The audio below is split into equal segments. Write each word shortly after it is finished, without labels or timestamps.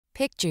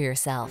Picture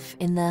yourself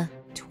in the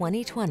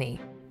 2020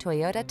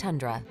 Toyota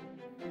Tundra.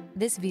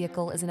 This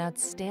vehicle is an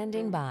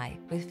outstanding buy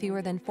with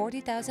fewer than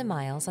 40,000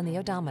 miles on the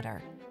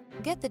odometer.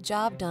 Get the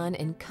job done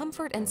in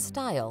comfort and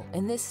style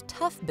in this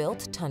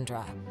tough-built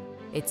Tundra.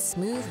 Its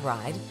smooth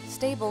ride,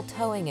 stable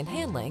towing and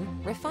handling,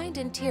 refined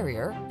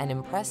interior, and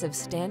impressive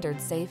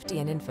standard safety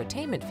and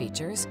infotainment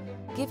features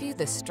give you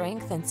the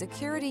strength and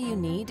security you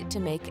need to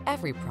make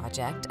every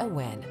project a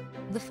win.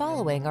 The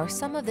following are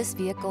some of this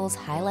vehicle's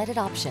highlighted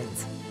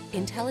options: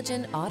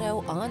 intelligent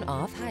auto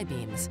on-off high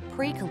beams,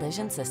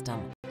 pre-collision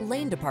system,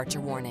 lane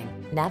departure warning,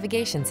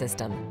 navigation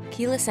system,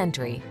 keyless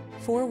entry,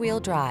 four-wheel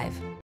drive,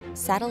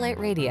 satellite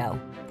radio,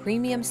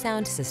 premium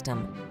sound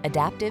system,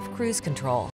 adaptive cruise control,